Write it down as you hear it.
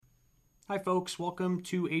Hi, folks. Welcome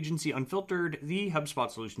to Agency Unfiltered, the HubSpot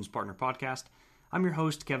Solutions Partner Podcast. I'm your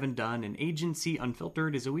host, Kevin Dunn, and Agency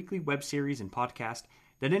Unfiltered is a weekly web series and podcast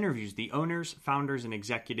that interviews the owners, founders, and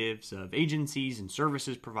executives of agencies and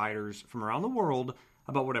services providers from around the world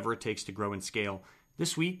about whatever it takes to grow and scale.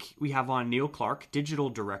 This week, we have on Neil Clarke, Digital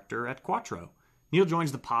Director at Quattro. Neil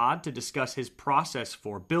joins the pod to discuss his process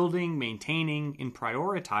for building, maintaining, and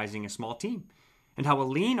prioritizing a small team, and how a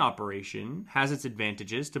lean operation has its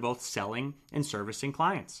advantages to both selling and servicing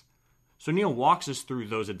clients. So Neil walks us through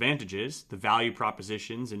those advantages, the value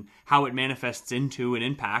propositions, and how it manifests into and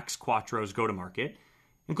impacts Quattro's go-to-market,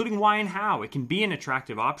 including why and how it can be an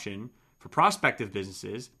attractive option for prospective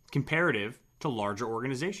businesses comparative to larger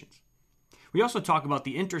organizations. We also talk about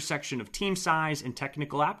the intersection of team size and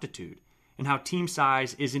technical aptitude, and how team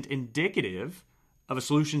size isn't indicative of a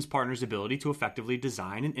solutions partner's ability to effectively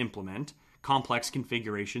design and implement complex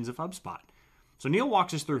configurations of HubSpot. So Neil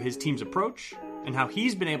walks us through his team's approach and how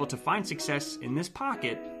he's been able to find success in this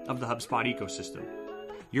pocket of the HubSpot ecosystem.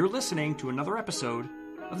 You're listening to another episode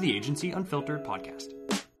of the Agency Unfiltered podcast.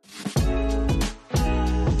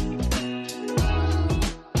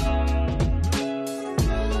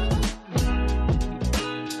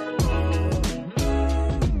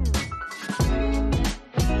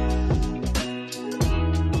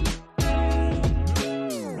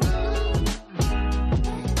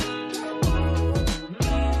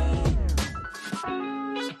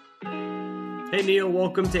 Hey Neil,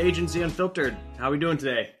 welcome to Agency Unfiltered. How are we doing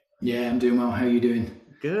today? Yeah, I'm doing well. How are you doing?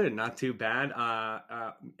 Good, not too bad.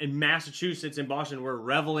 In Massachusetts, in Boston, we're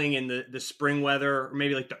reveling in the spring weather, or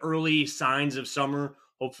maybe like the early signs of summer.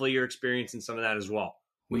 Hopefully you're experiencing some of that as well.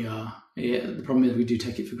 We are. Yeah, the problem is we do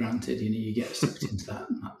take it for granted. You get sucked into that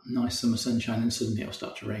nice summer sunshine and suddenly it'll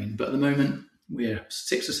start to rain. But at the moment, we're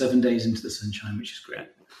 6 or 7 days into the sunshine, which is great.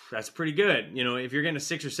 That's pretty good. If you're getting a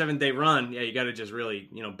 6 or 7 day run, you got to just really,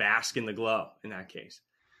 bask in the glow in that case.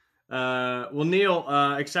 Well,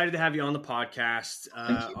 Neil, excited to have you on the podcast.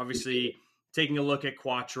 Obviously, taking a look at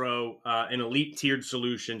Quattro, an elite tiered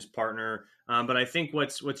solutions partner. But I think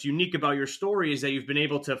what's unique about your story is that you've been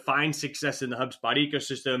able to find success in the HubSpot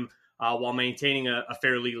ecosystem while maintaining a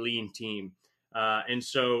fairly lean team. And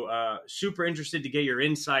so super interested to get your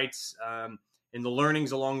insights and the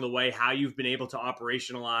learnings along the way, how you've been able to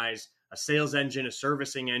operationalize a sales engine, a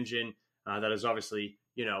servicing engine that has obviously,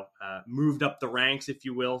 moved up the ranks, if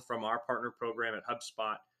you will, from our partner program at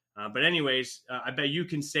HubSpot. But anyways, I bet you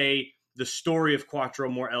can say the story of Quattro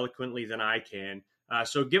more eloquently than I can.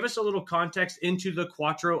 So give us a little context into the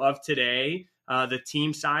Quattro of today, the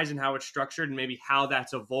team size and how it's structured, and maybe how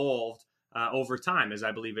that's evolved over time, as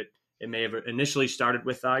I believe it may have initially started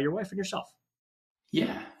with your wife and yourself.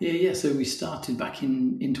 Yeah. So we started back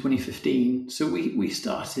in 2015. So we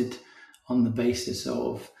started on the basis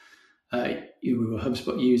of we were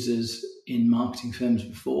HubSpot users in marketing firms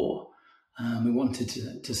before. We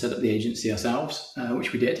wanted to set up the agency ourselves,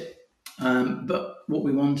 which we did. But what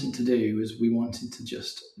we wanted to do was we wanted to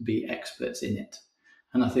just be experts in it.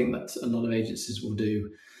 And I think that a lot of agencies will do.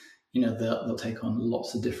 They'll take on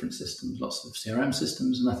lots of different systems, lots of CRM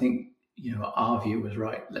systems. And I think, our view was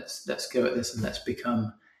right. Let's go at this and let's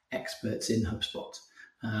become experts in HubSpot.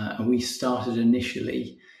 And we started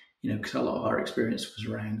initially, because a lot of our experience was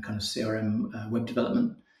around kind of CRM web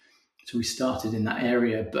development. So we started in that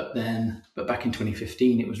area, but back in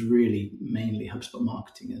 2015, it was really mainly HubSpot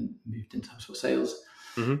marketing and moved into HubSpot sales.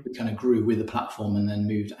 Mm-hmm. We kind of grew with the platform and then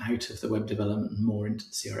moved out of the web development and more into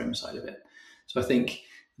the CRM side of it. So I think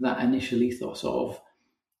that initial ethos of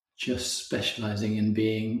just specializing in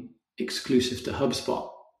being exclusive to HubSpot,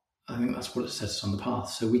 I think that's what it set us on the path.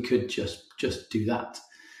 So we could just do that.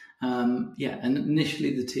 And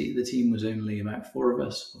initially the team was only about 4 of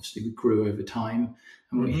us. Obviously, we grew over time,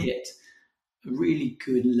 and we hit a really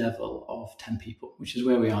good level of 10 people, which is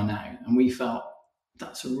where we are now. And we felt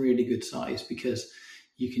that's a really good size because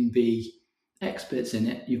you can be experts in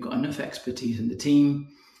it. You've got enough expertise in the team,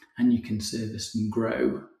 and you can service and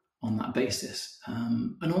grow on that basis.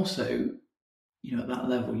 And also, at that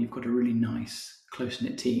level, you've got a really nice,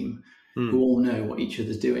 close-knit team who all know what each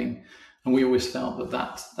other's doing. And we always felt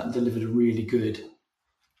that delivered a really good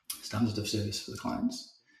standard of service for the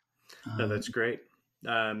clients. No, that's great.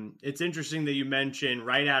 It's interesting that you mentioned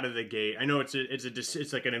right out of the gate. I know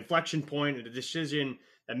it's like an inflection point and a decision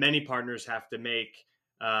that many partners have to make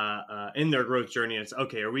in their growth journey. And it's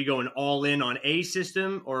okay, are we going all in on a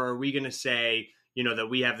system, or are we going to say, that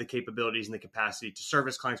we have the capabilities and the capacity to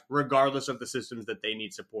service clients regardless of the systems that they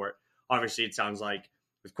need support? Obviously, it sounds like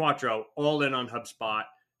with Quattro, all in on HubSpot.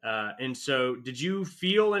 And so did you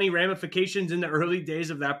feel any ramifications in the early days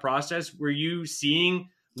of that process? Were you seeing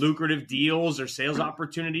lucrative deals or sales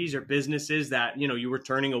opportunities or businesses that, you were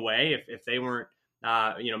turning away if they weren't,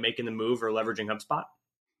 making the move or leveraging HubSpot?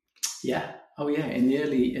 Yeah. Oh, yeah. In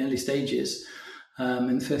the early stages,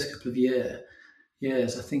 in the first couple of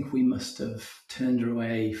years, I think we must have turned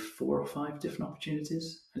away 4 or 5 different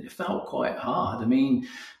opportunities, and it felt quite hard. I mean,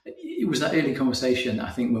 it was that early conversation.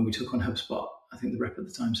 I think when we took on HubSpot, I think the rep at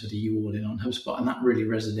the time said, "Are you all in on HubSpot?" And that really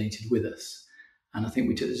resonated with us. And I think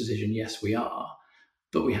we took the decision, yes, we are.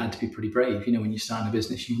 But we had to be pretty brave. When you start a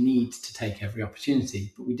business, you need to take every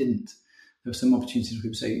opportunity, but we didn't. There were some opportunities where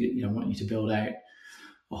people say, I want you to build out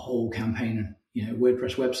a whole campaign,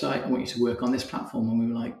 WordPress website. I want you to work on this platform. And we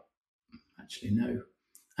were like, actually, no.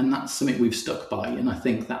 And that's something we've stuck by. And I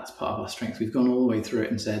think that's part of our strength. We've gone all the way through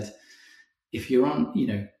it and said, if you're on,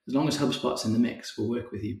 as long as HubSpot's in the mix, we'll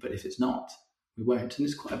work with you. But if it's not, we won't. And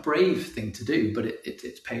it's quite a brave thing to do, but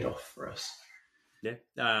it's paid off for us. Yeah.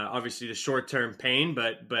 Obviously the short-term pain,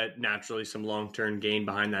 but naturally some long-term gain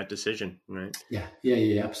behind that decision, right?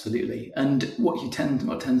 Yeah, absolutely. And what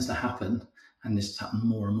tends to happen, and this has happened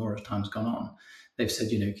more and more as time's gone on, they've said,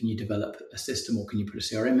 can you develop a system or can you put a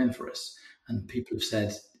CRM in for us? And people have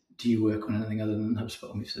said, do you work on anything other than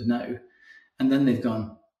HubSpot? And we've said no. And then they've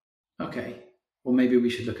gone, okay, well, maybe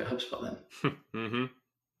we should look at HubSpot then. Mm-hmm.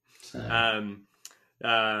 So.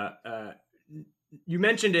 You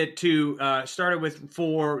mentioned it too, started with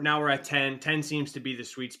 4, now we're at 10. 10 seems to be the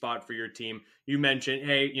sweet spot for your team. You mentioned,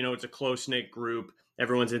 hey, it's a close-knit group.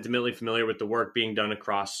 Everyone's intimately familiar with the work being done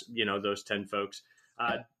across, those 10 folks.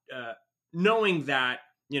 Knowing that,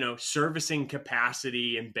 servicing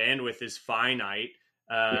capacity and bandwidth is finite,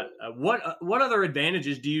 what other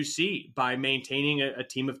advantages do you see by maintaining a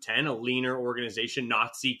team of 10, a leaner organization,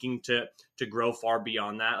 not seeking to grow far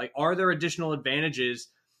beyond that? Like, are there additional advantages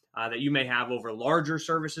that you may have over larger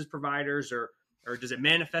services providers, or does it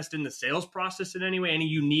manifest in the sales process in any way? Any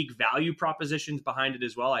unique value propositions behind it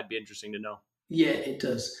as well? I'd be interesting to know. Yeah, it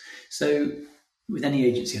does. So with any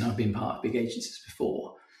agency, and I've been part of big agencies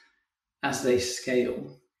before, as they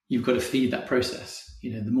scale, you've got to feed that process.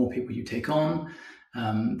 The more people you take on,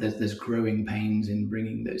 there's growing pains in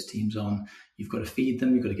bringing those teams on. You've got to feed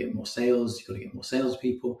them. You've got to get more sales. You've got to get more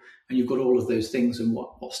salespeople, and you've got all of those things. And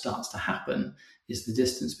what starts to happen is the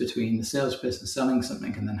distance between the salesperson selling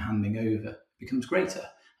something and then handing over becomes greater,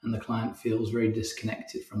 and the client feels very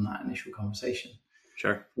disconnected from that initial conversation.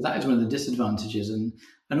 Sure, that is one of the disadvantages, and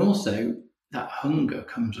also that hunger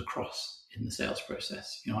comes across in the sales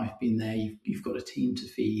process. I've been there. You've got a team to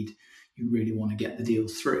feed. You really want to get the deal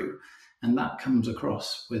through. And that comes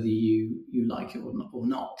across whether you like it or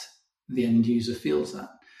not. The end user feels that.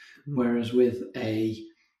 Mm-hmm. Whereas with a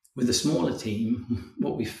smaller team,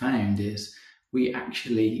 what we found is we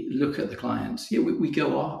actually look at the clients. Yeah, we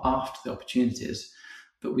go after the opportunities,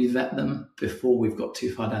 but we vet them before we've got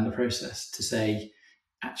too far down the process to say,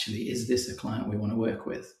 actually, is this a client we want to work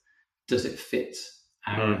with? Does it fit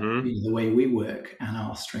the way we work and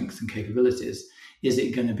our strengths and capabilities? Is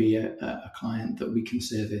it going to be a client that we can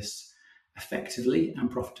service effectively and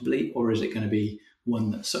profitably, or is it going to be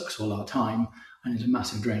one that sucks all our time and is a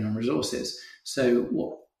massive drain on resources? So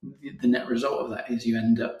what the net result of that is, you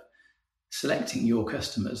end up selecting your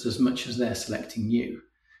customers as much as they're selecting you.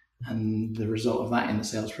 And the result of that in the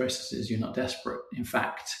sales process is you're not desperate. In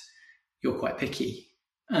fact, you're quite picky.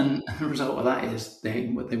 And the result of that is they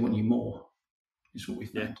want you more, is what we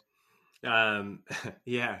found.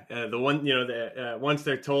 The one, once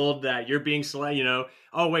they're told that you're being selected,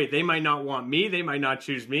 oh wait, they might not want me, they might not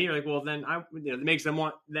choose me. You're like, well, then it makes them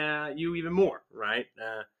want you even more, right?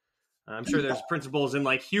 I'm sure there's principles in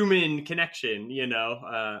like human connection,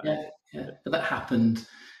 Yeah. But that happened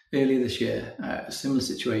earlier this year. A similar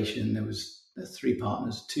situation. There's 3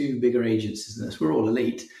 partners, 2 bigger agencies than us. We're all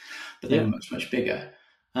elite, but they were much, much bigger.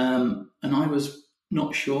 And I was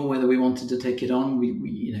not sure whether we wanted to take it on.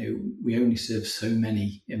 We only serve so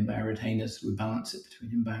many inbound retainers. We balance it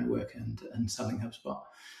between inbound work and selling HubSpot.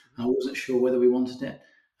 I wasn't sure whether we wanted it.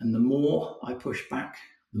 And the more I pushed back,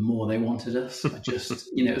 the more they wanted us. I just,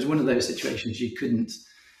 it was one of those situations you couldn't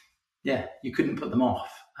put them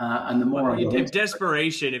off. And the more if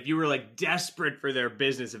desperation, if you were like desperate for their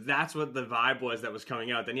business, if that's what the vibe was that was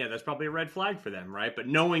coming out, then that's probably a red flag for them, right? But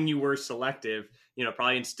knowing you were selective,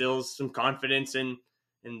 probably instills some confidence in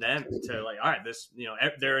them to like, all right, this,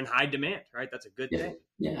 they're in high demand, right? That's a good thing.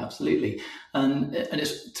 Yeah, absolutely. And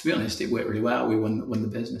it's, to be honest, it worked really well. We won the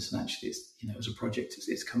business, and actually, it's, as a project,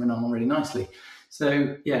 it's coming on really nicely.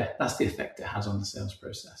 So that's the effect it has on the sales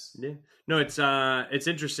process. Yeah, no, it's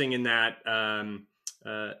interesting in that.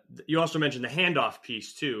 You also mentioned the handoff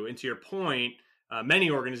piece too. And to your point,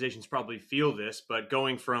 many organizations probably feel this, but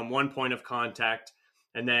going from one point of contact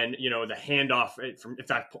and then, the handoff from, if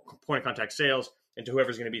that point of contact sales, into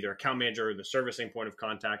whoever's going to be their account manager or the servicing point of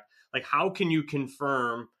contact. Like, how can you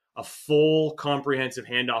confirm a full comprehensive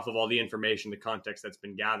handoff of all the information, the context that's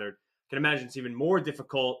been gathered? I can imagine it's even more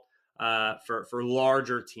difficult for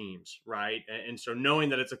larger teams, right? And so knowing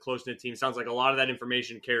that it's a close-knit team, sounds like a lot of that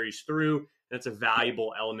information carries through. That's a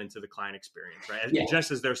valuable element to the client experience, right? Yeah.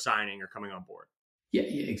 Just as they're signing or coming on board. Yeah,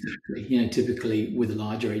 exactly. Typically with a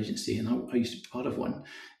larger agency, and I used to be part of one,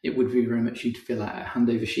 it would be very much you'd fill out a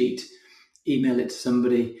handover sheet, email it to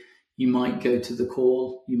somebody. You might go to the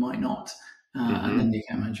call, you might not, and then the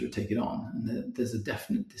account manager would take it on. And there's a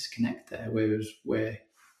definite disconnect there. Whereas where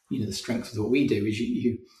the strength of what we do is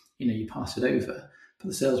you pass it over, but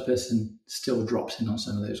the salesperson still drops in on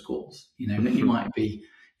some of those calls. You might be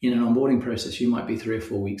in an onboarding process, you might be 3 or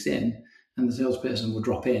 4 weeks in, and the salesperson will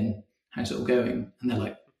drop in. How's it all going? And they're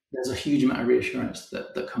like, there's a huge amount of reassurance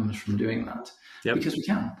that comes from doing that because we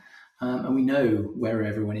can. And we know where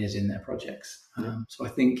everyone is in their projects. So I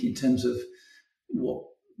think in terms of what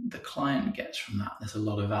the client gets from that, there's a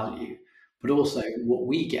lot of value. But also what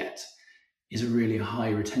we get is a really high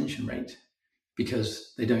retention rate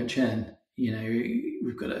because they don't churn.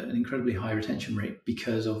 We've got an incredibly high retention rate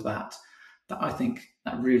because of that I think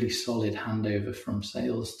that really solid handover from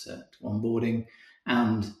sales to onboarding.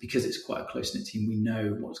 And because it's quite a close-knit team, we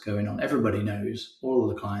know what's going on. Everybody knows, all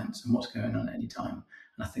of the clients, and what's going on at any time.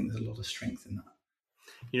 And I think there's a lot of strength in that.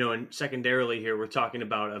 And secondarily here, we're talking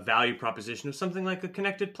about a value proposition of something like a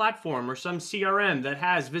connected platform or some CRM that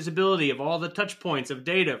has visibility of all the touch points of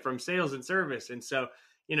data from sales and service. And so,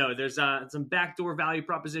 there's some backdoor value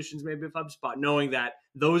propositions maybe of HubSpot, knowing that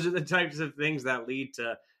those are the types of things that lead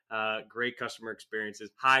to great customer experiences,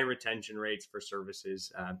 high retention rates for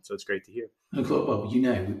services. So it's great to hear. Well,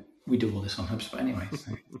 we do all this on HubSpot anyway.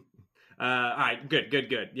 So. All right,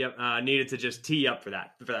 good. Yep, needed to just tee up for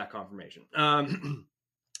that confirmation.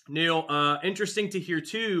 Neil, interesting to hear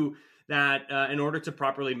too that in order to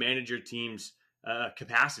properly manage your team's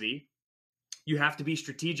capacity, you have to be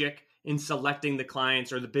strategic in selecting the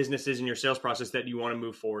clients or the businesses in your sales process that you want to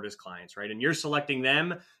move forward as clients, right? And you're selecting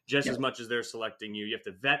them just as much as they're selecting you. You have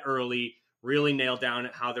to vet early, really nail down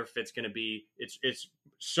how their fit's going to be. It's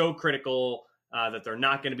so critical that they're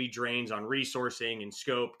not going to be drains on resourcing and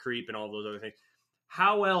scope creep and all those other things.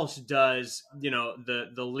 How else does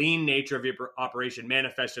the lean nature of your operation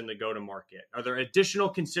manifest in the go-to-market? Are there additional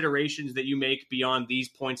considerations that you make beyond these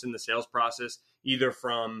points in the sales process, either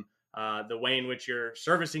from the way in which your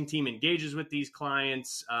servicing team engages with these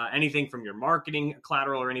clients, anything from your marketing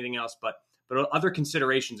collateral or anything else, but other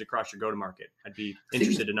considerations across your go-to-market? I'd be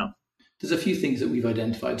interested to know. There's a few things that we've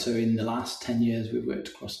identified. So in the last 10 years, we've worked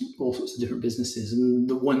across all sorts of different businesses. And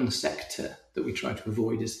the one sector that we try to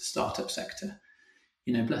avoid is the startup sector.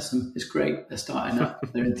 Bless them. It's great. They're starting up.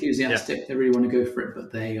 They're enthusiastic. They really want to go for it,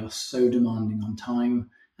 but they are so demanding on time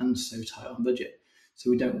and so tight on budget. So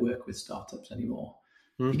we don't work with startups anymore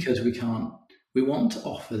because we want to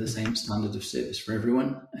offer the same standard of service for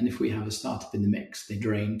everyone. And if we have a startup in the mix, they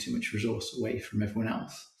drain too much resource away from everyone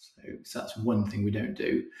else. So that's one thing we don't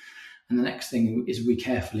do. And the next thing is we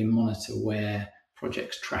carefully monitor where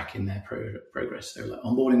projects track in their progress. So like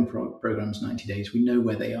onboarding programs, 90 days, we know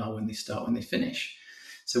where they are when they start, when they finish.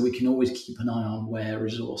 So we can always keep an eye on where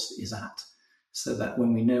resource is at so that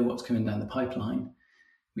when we know what's coming down the pipeline,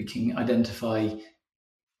 we can identify,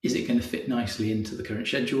 is it going to fit nicely into the current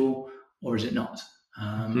schedule or is it not?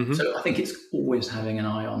 So I think it's always having an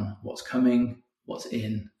eye on what's coming, what's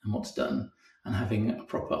in and what's done, and having a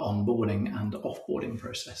proper onboarding and offboarding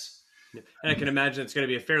process. And I can imagine it's going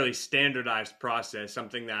to be a fairly standardized process,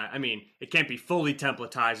 something that, it can't be fully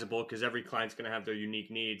templatizable because every client's going to have their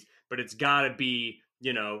unique needs, but it's got to be,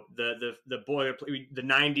 the boilerplate, the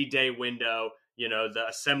 90-day window, the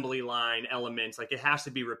assembly line elements, like it has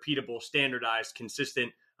to be repeatable, standardized,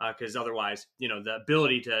 consistent, because otherwise, the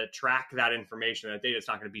ability to track that information, that data, is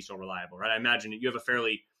not going to be so reliable, right? I imagine you have a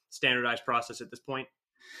fairly standardized process at this point.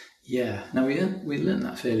 Yeah, now we learned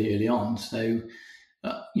that fairly early on. So,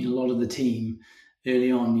 a lot of the team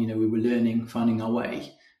early on, we were learning, finding our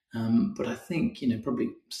way. But I think, probably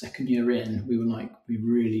second year in, we were like, we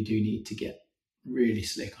really do need to get really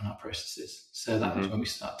slick on our processes. So that was when we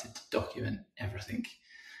started to document everything.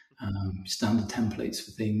 Standard templates for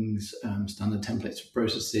things, standard templates for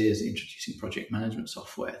processes, introducing project management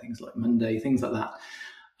software, things like Monday, things like that.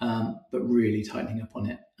 But really tightening up on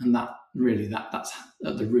it. And that's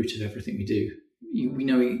at the root of everything we do. We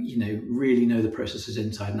know, really know the processes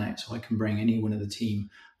inside and out. So I can bring anyone of the team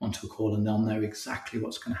onto a call and they'll know exactly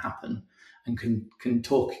what's going to happen and can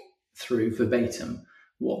talk through verbatim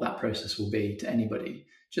what that process will be to anybody.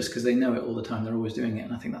 just because they know it all the time. They're always doing it.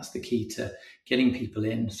 And I think that's the key to getting people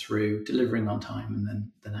in through delivering on time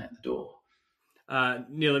and then out the door.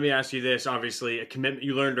 Neil, let me ask you this. Obviously, a commitment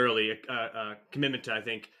you learned early, a commitment to, I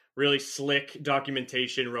think, really slick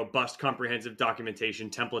documentation, robust, comprehensive documentation,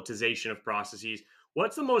 templatization of processes.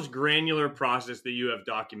 What's the most granular process that you have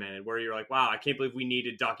documented where you're like, wow, I can't believe we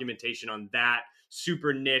needed documentation on that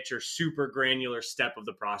super niche or super granular step of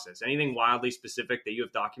the process? Anything wildly specific that you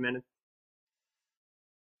have documented?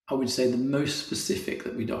 I would say the most specific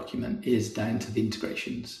that we document is down to the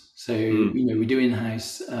integrations. So, we do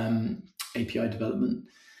in-house API development,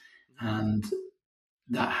 and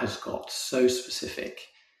that has got so specific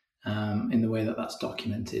in the way that that's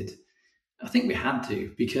documented. I think we had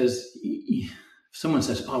to, because if someone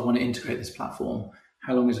says, I want to integrate this platform,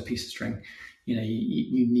 how long is a piece of string? You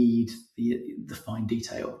need the fine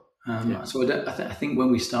detail. So I think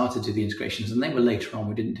when we started to do the integrations, and they were later on,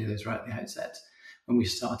 we didn't do those right at the outset. When we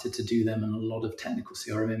started to do them and a lot of technical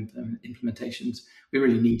CRM implementations, we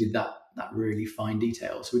really needed that really fine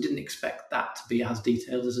detail. So we didn't expect that to be as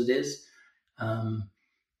detailed as it is.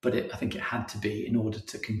 But I think it had to be in order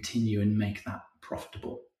to continue and make that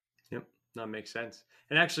profitable. Yep, that makes sense.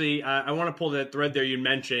 And actually, I want to pull the thread there. You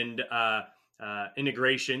mentioned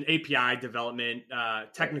integration, API development,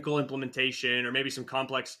 technical implementation, or maybe some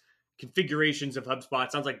complex configurations of HubSpot.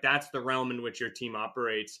 It sounds like that's the realm in which your team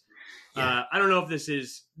operates. Yeah. I don't know if this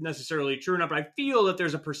is necessarily true or not, but I feel that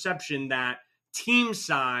there's a perception that team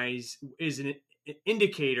size is an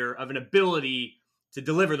indicator of an ability to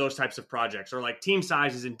deliver those types of projects, or like team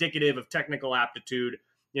size is indicative of technical aptitude.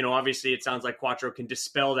 Obviously it sounds like Quattro can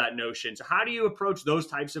dispel that notion. So how do you approach those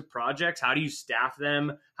types of projects? How do you staff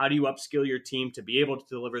them? How do you upskill your team to be able to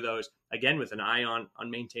deliver those, again, with an eye on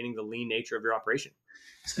maintaining the lean nature of your operation?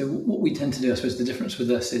 So what we tend to do, I suppose the difference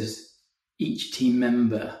with us is each team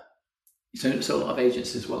member, so a lot of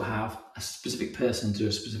agencies will have a specific person do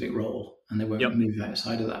a specific role, and they won't move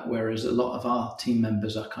outside of that. Whereas a lot of our team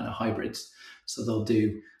members are kind of hybrids. So they'll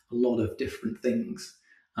do a lot of different things.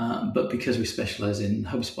 But because we specialize in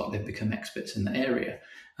HubSpot, they've become experts in the area.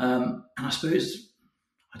 And I suppose,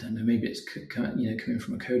 I don't know, maybe it's coming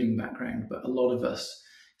from a coding background, but a lot of us,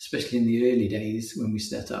 especially in the early days when we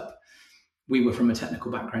set up, we were from a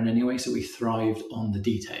technical background anyway, so we thrived on the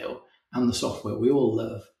detail and the software. We all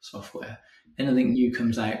love software. Anything new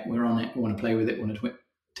comes out, we're on it, we want to play with it, we want to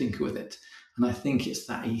tinker with it. And I think it's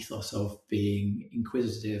that ethos of being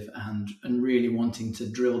inquisitive and really wanting to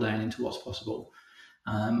drill down into what's possible.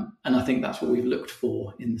 And I think that's what we've looked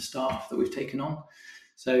for in the staff that we've taken on.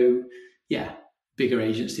 So, yeah, bigger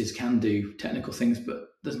agencies can do technical things, but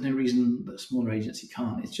there's no reason that a smaller agency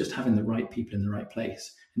can't. It's just having the right people in the right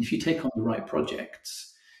place. And if you take on the right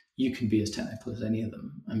projects, you can be as technical as any of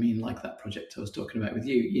them. I mean, like that project I was talking about with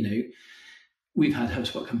you, we've had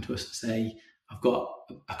HubSpot come to us and say, I've got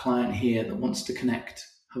a client here that wants to connect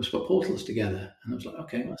HubSpot portals together. And I was like,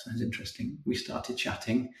 okay, well, that sounds interesting. We started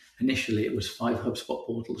chatting. Initially, it was 5 HubSpot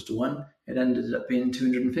portals to 1. It ended up being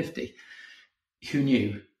 250. Who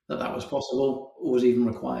knew that was possible or was even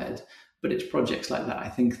required? But it's projects like that. I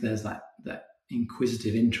think there's that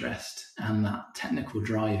inquisitive interest and that technical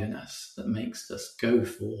drive in us that makes us go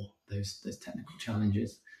for those technical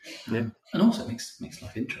challenges. And also makes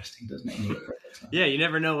life interesting, doesn't it? Yeah, you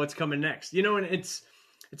never know what's coming next. And it's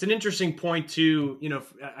an interesting point too.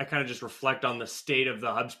 I kind of just reflect on the state of the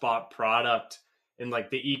HubSpot product and like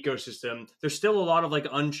the ecosystem. There's still a lot of like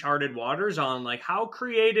uncharted waters on like how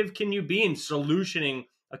creative can you be in solutioning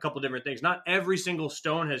a couple different things. Not every single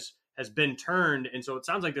stone has been turned, and so it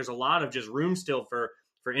sounds like there's a lot of just room still for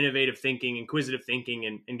innovative thinking, inquisitive thinking,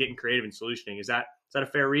 and getting creative in solutioning. Is that a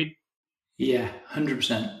fair read? Yeah,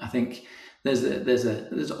 100%. I think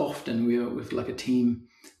there's often with like a team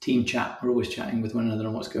chat. We're always chatting with one another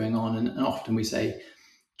on what's going on, and often we say,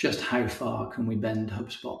 just how far can we bend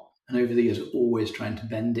HubSpot? And over the years, we're always trying to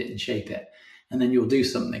bend it and shape it. And then you'll do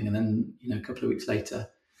something, and then a couple of weeks later,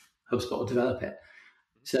 HubSpot will develop it.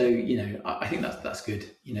 So I think that's good.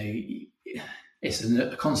 It's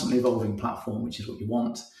a constantly evolving platform, which is what you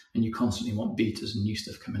want, and you constantly want betas and new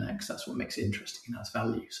stuff coming out because that's what makes it interesting and adds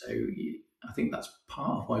value. So I think that's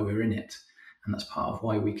part of why we're in it, and that's part of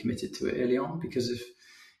why we committed to it early on. Because if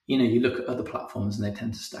you look at other platforms and they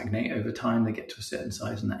tend to stagnate over time, they get to a certain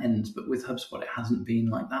size and that ends. But with HubSpot, it hasn't been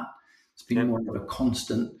like that. It's been more of a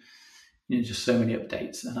constant, just so many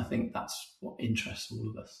updates, and I think that's what interests all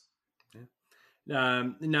of us.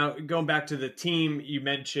 Now, going back to the team, you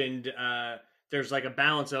mentioned there's like a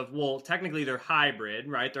balance of, well, technically they're hybrid,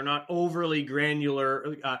 right? They're not overly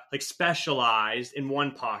granular, like specialized in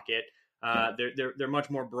one pocket. They're much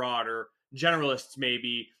more broader, generalists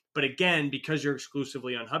maybe, But again, because you're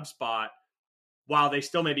exclusively on HubSpot, while they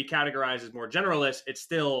still may be categorized as more generalists, it's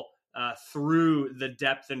still through the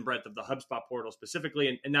depth and breadth of the HubSpot portal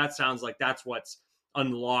specifically. And that sounds like that's what's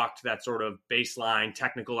unlocked that sort of baseline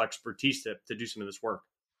technical expertise to do some of this work.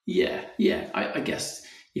 Yeah. I guess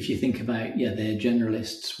if you think about, they're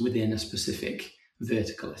generalists within a specific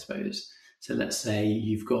vertical, I suppose. So let's say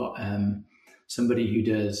you've got somebody who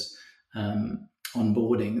does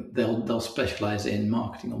onboarding. They'll specialize in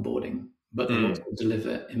marketing onboarding, but they'll also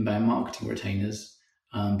deliver inbound marketing retainers.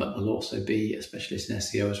 But they'll also be a specialist in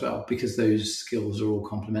SEO as well, because those skills are all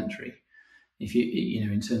complementary. If you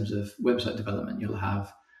in terms of website development, you'll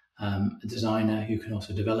have a designer who can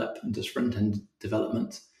also develop and does front end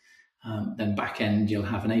development. Then back end, you'll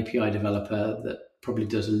have an API developer that probably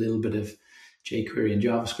does a little bit of jQuery and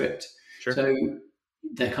JavaScript. Sure. So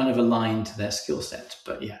they're kind of aligned to their skill set.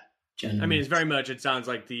 But I mean, it's very much, it sounds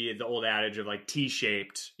like the old adage of like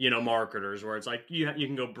T-shaped, marketers, where it's like you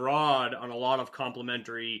can go broad on a lot of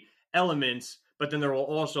complementary elements, but then there will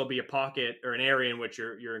also be a pocket or an area in which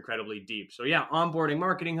you're incredibly deep. So onboarding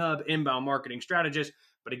marketing hub, inbound marketing strategist.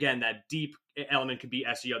 But again, that deep element could be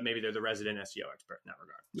SEO. Maybe they're the resident SEO expert in that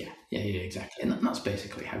regard. Yeah, exactly. And that's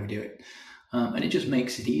basically how we do it. And it just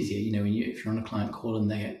makes it easier. If you're on a client call and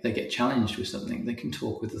they get challenged with something, they can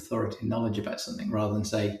talk with authority and knowledge about something rather than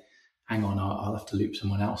say, hang on, I'll have to loop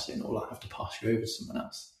someone else in, or I'll have to pass you over to someone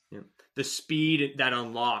else. Yeah. The speed that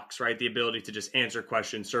unlocks, right? The ability to just answer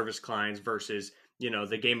questions, service clients versus,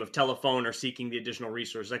 the game of telephone or seeking the additional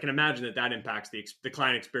resources. I can imagine that impacts the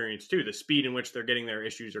client experience too, the speed in which they're getting their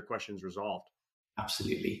issues or questions resolved.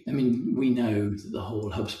 Absolutely. I mean, we know that the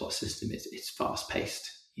whole HubSpot system it's fast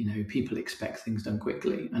paced. People expect things done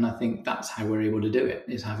quickly. And I think that's how we're able to do it,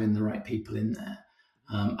 is having the right people in there.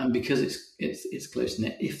 And because it's close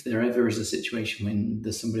knit, if there ever is a situation when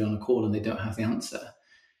there's somebody on a call and they don't have the answer,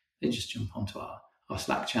 they just jump onto our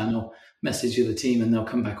Slack channel, message the other team, and they'll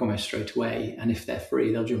come back almost straight away. And if they're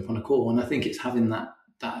free, they'll jump on a call. And I think it's having that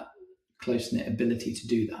close knit ability to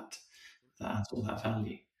do that adds all that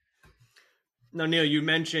value. Now, Neil, you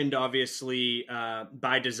mentioned obviously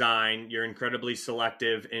by design, you're incredibly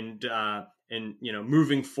selective and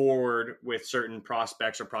moving forward with certain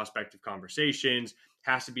prospects or prospective conversations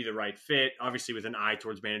has to be the right fit, obviously with an eye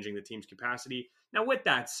towards managing the team's capacity. Now, with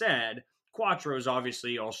that said, Quattro is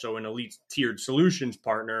obviously also an elite tiered solutions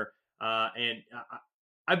partner. And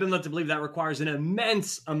I've been led to believe that requires an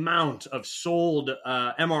immense amount of sold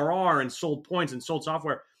MRR and sold points and sold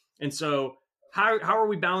software. And so how are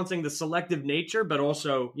we balancing the selective nature, but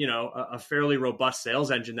also, a fairly robust sales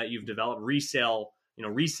engine that you've developed, resell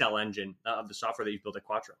engine of the software that you've built at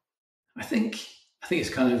Quattro? I think it's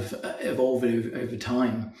kind of evolved over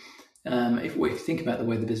time. If we think about the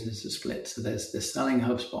way the business is split, so there's selling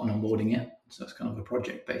HubSpot and onboarding it, so it's kind of a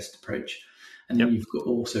project-based approach, and then you've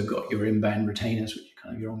also got your inbound retainers, which are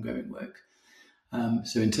kind of your ongoing work.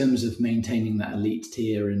 So in terms of maintaining that elite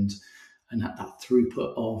tier and that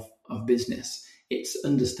throughput of business, it's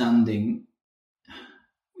understanding,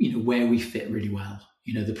 where we fit really well.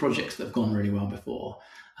 The projects that have gone really well before,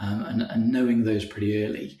 and knowing those pretty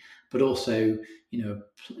early, but also,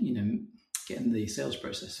 getting the sales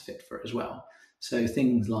process fit for it as well. So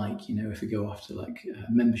things like, if we go after like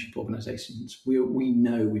membership organizations, we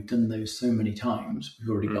know we've done those so many times. We've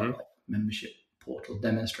already got like membership portal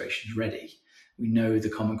demonstrations ready. We know the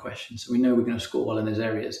common questions, so we know we're going to score well in those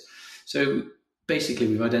areas. So basically,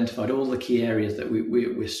 we've identified all the key areas that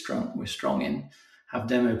we're strong in, have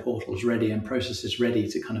demo portals ready and processes ready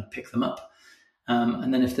to kind of pick them up.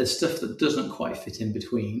 And then if there's stuff that doesn't quite fit in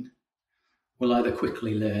between, we'll either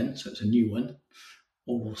quickly learn, so it's a new one,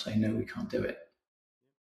 or we'll say, no, we can't do it.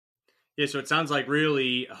 Yeah, so it sounds like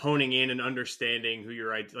really honing in and understanding who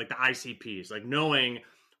you're like the ICPs, like knowing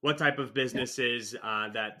what type of businesses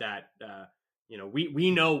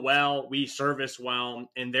we know well, we service well,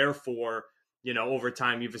 and therefore, over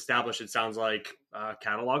time you've established, it sounds like, a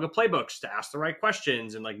catalog of playbooks to ask the right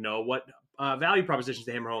questions and like know what value propositions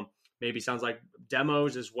to hammer home. Maybe sounds like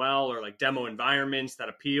demos as well, or like demo environments that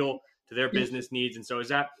appeal to their business needs. And so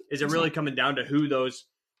is it really coming down to who those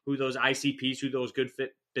ICPs, who those good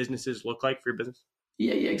fit businesses look like for your business?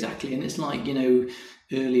 Yeah, exactly. And it's like,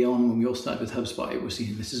 early on when we all started with HubSpot, it was,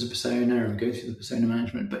 this is a persona and go through the persona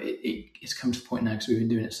management, but it's come to the point now, because we've been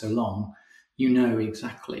doing it so long,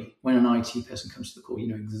 exactly when an IT person comes to the call,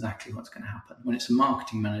 exactly what's going to happen. When it's a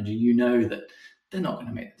marketing manager, that they're not going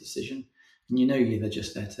to make the decision, and you're there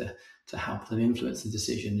just there to help them influence the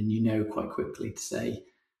decision, and quite quickly to say,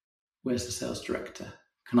 where's the sales director?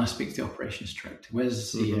 Can I speak to the operations director?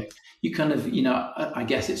 Where's the CEO? You kind of, I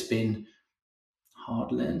guess it's been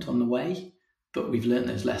hard learned on the way, but we've learned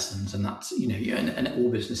those lessons, and that's, and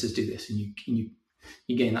all businesses do this, and you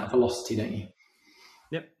gain that velocity, don't you?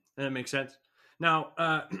 Yep, that makes sense. Now,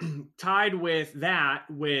 tied with that,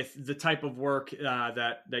 with the type of work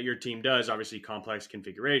that your team does, obviously complex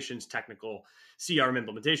configurations, technical CRM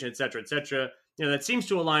implementation, et cetera, that seems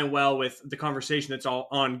to align well with the conversation that's all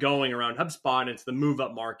ongoing around HubSpot. And it's the move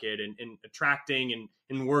up market and attracting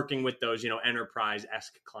and working with those,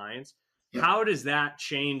 enterprise-esque clients. Yep. How does that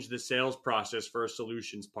change the sales process for a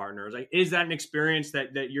solutions partner? Is that an experience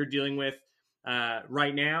that you're dealing with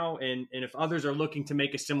right now? And if others are looking to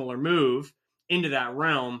make a similar move into that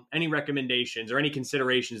realm, any recommendations or any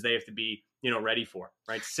considerations they have to be, ready for,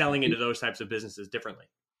 right? Selling into those types of businesses differently.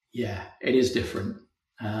 Yeah, it is different.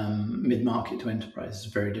 Mid-market to enterprise is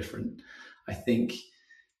very different. I think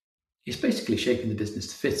it's basically shaping the business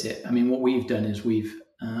to fit it. I mean, what we've done is we've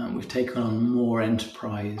taken on more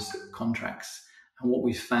enterprise contracts, and what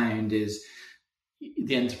we've found is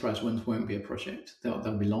the enterprise ones won't be a project;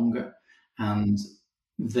 they'll be longer, and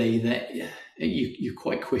you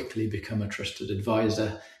quite quickly become a trusted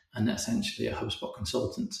advisor and essentially a HubSpot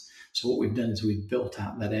consultant. So what we've done is we've built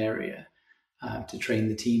out that area to train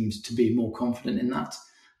the teams to be more confident in that.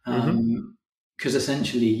 Because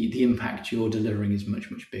essentially the impact you're delivering is much,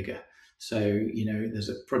 much bigger. So, there's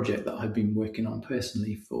a project that I've been working on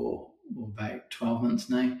personally for about 12 months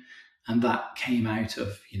now. And that came out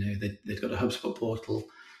of, they've got a HubSpot portal.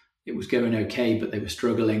 It was going okay, but they were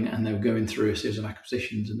struggling and they were going through a series of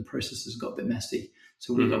acquisitions and the processes got a bit messy.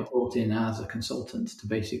 So we got brought in as a consultant to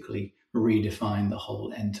basically redefine the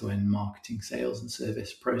whole end-to-end marketing, sales and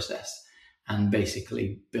service process and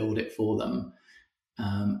basically build it for them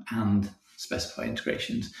and specify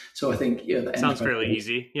integrations. So I think, that sounds fairly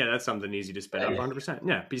easy. Yeah, that's something easy to spin up. 100%.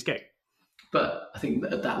 Yeah, piece of cake. But I think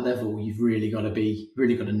that at that level, you've really got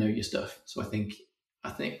to know your stuff. So I think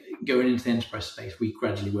going into the enterprise space, we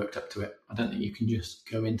gradually worked up to it. I don't think you can just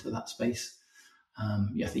go into that space. I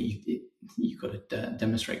think you've got to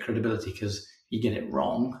demonstrate credibility, because if you get it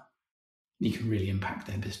wrong, you can really impact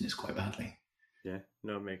their business quite badly. Yeah,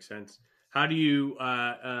 no, it makes sense. How do you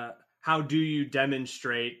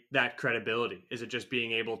demonstrate that credibility? Is it just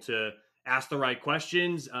being able to ask the right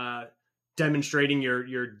questions, demonstrating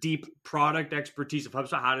your deep product expertise of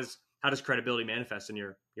HubSpot? How does credibility manifest in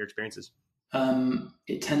your experiences?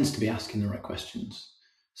 It tends to be asking the right questions.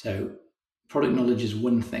 So product knowledge is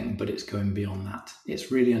one thing, but it's going beyond that.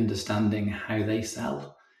 It's really understanding how they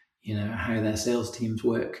sell, how their sales teams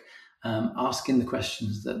work, asking the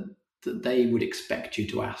questions that they would expect you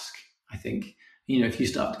to ask. I think, if you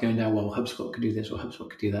start going down, well, HubSpot could do this or HubSpot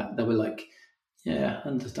could do that, they'll be like, yeah, I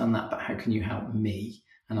understand that, but how can you help me?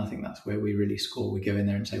 And I think that's where we really score. We go in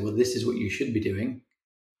there and say, well, this is what you should be doing,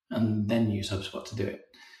 and then use HubSpot to do it.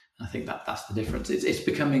 And I think that's the difference. It's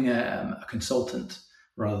becoming a consultant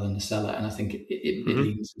rather than a seller. And I think it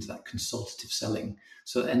leans into that consultative selling.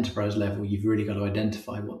 So at enterprise level, you've really got to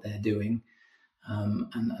identify what they're doing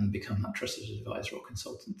and become that trusted advisor or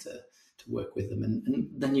consultant to work with them. And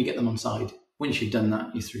then you get them on side. Once you've done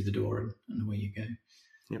that, you're through the door and away you go.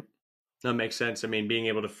 Yep. That makes sense. I mean, being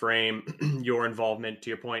able to frame your involvement,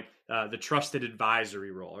 to your point, the trusted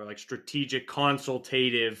advisory role or like strategic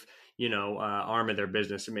consultative, arm of their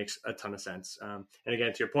business, it makes a ton of sense. And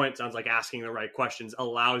again, to your point, it sounds like asking the right questions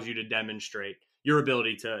allows you to demonstrate your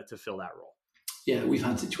ability to fill that role. Yeah, we've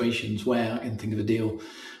had situations where I can think of a deal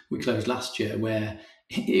we closed last year where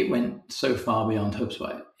it went so far beyond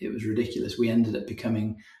HubSpot, it was ridiculous. We ended up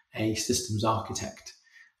becoming a systems architect.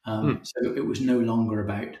 So it was no longer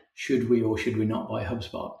about should we or should we not buy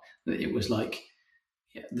HubSpot. It was like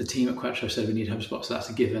the team at Quattro said we need HubSpot, so that's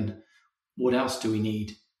a given. What else do we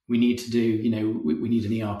need? We need to do, we need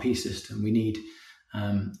an ERP system. We need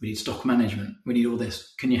stock management. We need all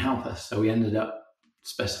this. Can you help us? So we ended up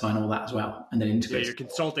specifying all that as well, and then integrate. Yeah, you're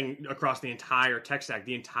consulting across the entire tech stack,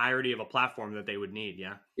 the entirety of a platform that they would need.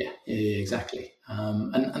 Yeah, exactly.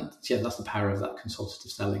 And that's the power of that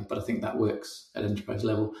consultative selling. But I think that works at enterprise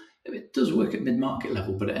level. It does work at mid-market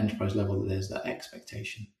level, but at enterprise level, there's that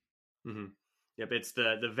expectation. Mm-hmm. Yep, it's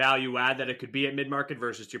the value add that it could be at mid-market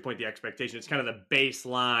versus, to your point, the expectation. It's kind of the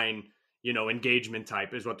baseline, engagement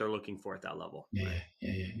type is what they're looking for at that level. Yeah, right?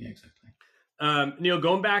 Yeah, exactly. Neil,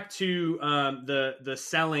 going back to the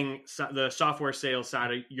selling, the software sales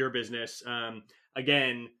side of your business,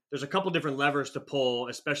 again, there's a couple different levers to pull,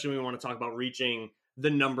 especially when we want to talk about reaching the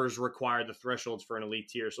numbers required, the thresholds for an elite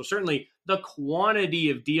tier. So certainly the quantity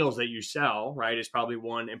of deals that you sell, right, is probably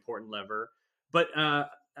one important lever. But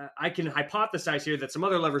I can hypothesize here that some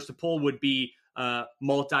other levers to pull would be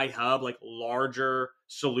multi-hub, like larger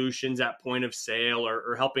solutions at point of sale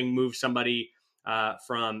or helping move somebody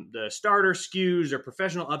from the starter SKUs or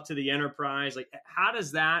professional up to the enterprise. Like, how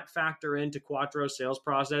does that factor into Quattro's sales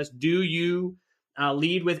process? Do you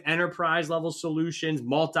lead with enterprise level solutions,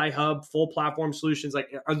 multi-hub, full platform solutions?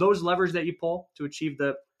 Like, are those levers that you pull to achieve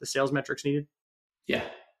the sales metrics needed? Yeah,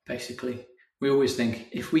 basically. We always think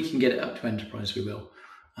if we can get it up to enterprise, we will.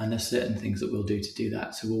 And there's certain things that we'll do to do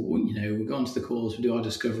that. So we'll go onto the calls, we'll do our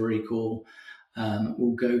discovery call,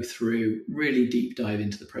 we'll go through really deep dive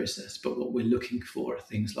into the process. But what we're looking for are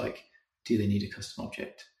things like, do they need a custom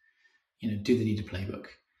object? Do they need a playbook?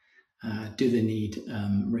 Do they need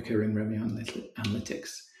recurring revenue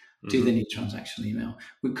analytics? Do they need transactional email?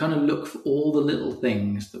 We kind of look for all the little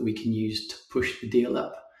things that we can use to push the deal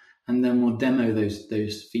up, and then we'll demo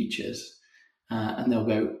those features, and they'll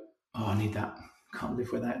go, "Oh, I need that. Can't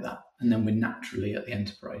live without that." And then we're naturally at the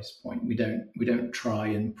enterprise point. We don't try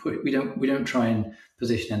and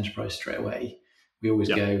position enterprise straight away. We always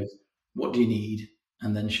go, "What do you need?"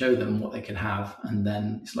 and then show them what they could have, and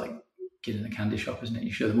then it's like kid in a candy shop, isn't it?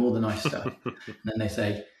 You show them all the nice stuff, and then they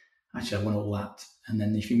say, "Actually, I want all that." And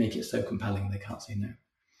then if you make it so compelling, they can't say no.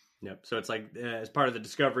 Yep. So it's like as part of the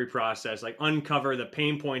discovery process, like uncover the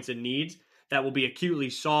pain points and needs that will be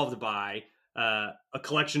acutely solved by a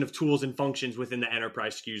collection of tools and functions within the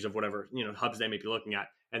enterprise SKUs of whatever hubs they may be looking at,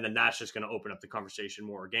 and then that's just going to open up the conversation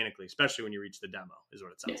more organically, especially when you reach the demo, is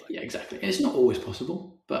what it sounds like. Yeah, exactly. And it's not always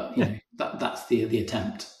possible, but that's the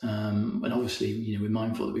attempt. And obviously, we're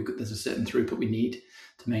mindful that there's a certain throughput we need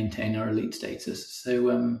to maintain our elite status.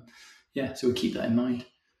 So so we keep that in mind.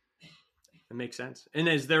 That makes sense. And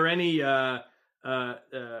is there any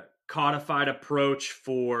codified approach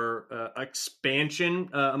for expansion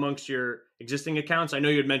amongst your existing accounts? I know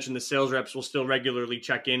you had mentioned the sales reps will still regularly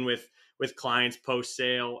check in with clients post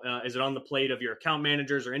sale. Is it on the plate of your account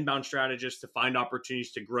managers or inbound strategists to find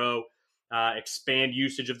opportunities to grow, expand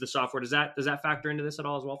usage of the software? Does that factor into this at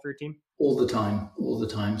all as well for your team? All the time.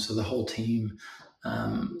 So the whole team.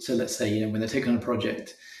 So let's say when they take on a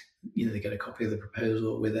project, they get a copy of the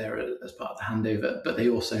proposal. We're there as part of the handover, but they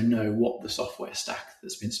also know what the software stack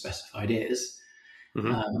that's been specified is.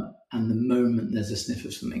 And the moment there's a sniff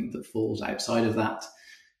of something that falls outside of that,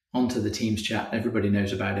 onto the Teams chat, everybody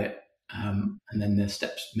knows about it. And then there's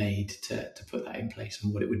steps made to put that in place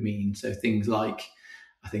and what it would mean. So things like,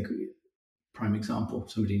 I think, prime example,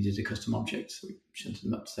 somebody did a custom object, so we shunted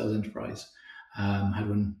them up to Sales Enterprise. Had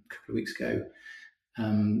one a couple of weeks ago,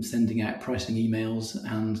 sending out pricing emails,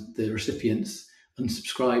 and the recipients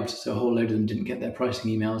unsubscribed, so a whole load of them didn't get their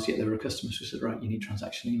pricing emails, yet there were customers who said, right, you need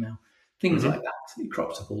transactional email. Things like that. It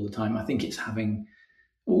crops up all the time. I think it's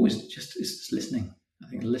just listening. I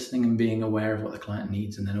think listening and being aware of what the client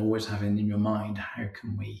needs, and then always having in your mind, how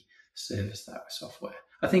can we service that with software?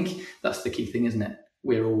 I think that's the key thing, isn't it?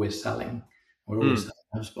 We're always selling. We're always selling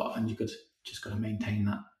HubSpot, and just got to maintain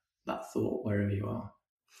that thought wherever you are.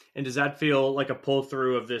 And does that feel like a pull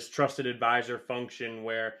through of this trusted advisor function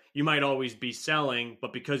where you might always be selling,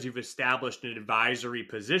 but because you've established an advisory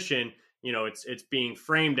position, it's being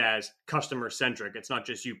framed as customer centric. It's not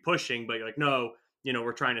just you pushing, but you're like, no,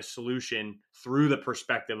 we're trying to solution through the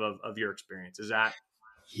perspective of your experience. Is that?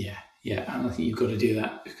 Yeah. And I think you've got to do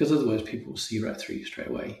that, because otherwise people will see right through you straight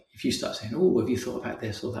away. If you start saying, oh, have you thought about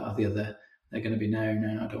this or that or the other? They're going to be, no,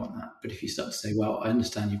 I don't want that. But if you start to say, well, I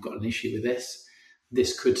understand you've got an issue with this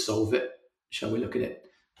could solve it. Shall we look at it?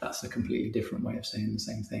 That's a completely different way of saying the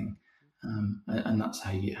same thing. And that's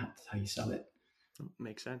how you sell it.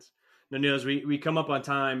 Makes sense. Now, Neil, as we come up on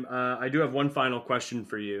time, I do have one final question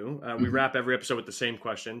for you. We wrap every episode with the same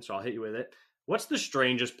question, so I'll hit you with it. What's the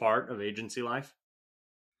strangest part of agency life?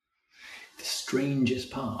 The strangest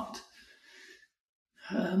part?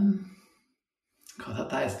 God,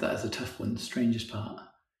 that is a tough one. The strangest part.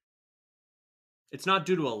 It's not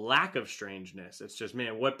due to a lack of strangeness. It's just,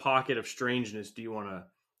 man, what pocket of strangeness do you want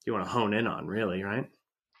to hone in on, really, right?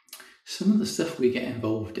 Some of the stuff we get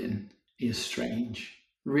involved in is strange.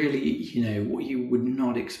 Really, what you would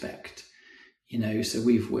not expect. So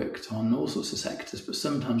we've worked on all sorts of sectors, but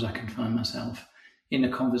sometimes I can find myself in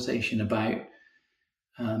a conversation about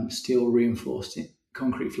steel reinforced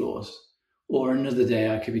concrete floors, or another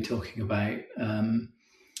day I could be talking about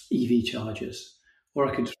EV chargers, or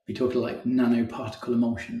I could be talking like nanoparticle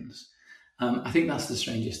emulsions. I think that's the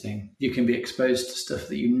strangest thing. You can be exposed to stuff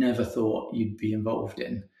that you never thought you'd be involved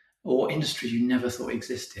in, or industry you never thought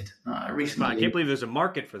existed. Recently, I can't believe there's a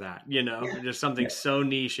market for that. There's something so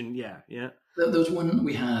niche, and yeah. There was one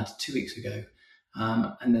we had 2 weeks ago,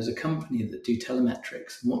 and there's a company that do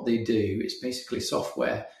telemetrics, and what they do is basically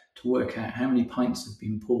software to work out how many pints have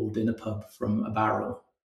been pulled in a pub from a barrel.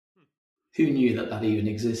 Who knew that even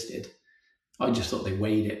existed? I just thought they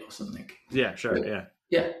weighed it or something. Yeah, sure. But, yeah.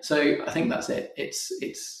 Yeah. So I think that's it. It's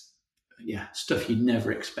stuff you'd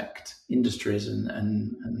never expect, industries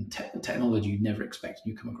and technology you'd never expect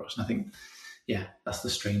you come across. And I think, that's the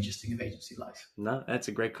strangest thing of agency life. No, that's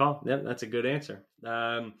a great call. Yep, that's a good answer.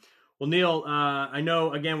 Well, Neil, I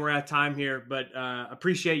know, again, we're out of time here, but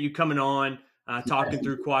appreciate you coming on, talking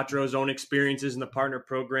through Quattro's own experiences in the partner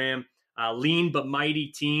program. Lean but mighty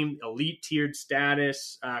team, elite tiered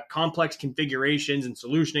status, complex configurations and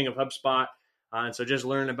solutioning of HubSpot. And so just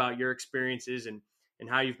learn about your experiences and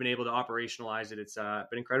how you've been able to operationalize it. It's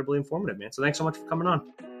been incredibly informative, man. So thanks so much for coming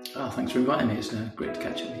on. Oh, thanks for inviting me. It's great to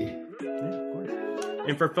catch up with you. Yeah, of course.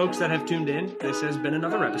 And for folks that have tuned in, this has been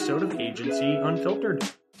another episode of Agency Unfiltered.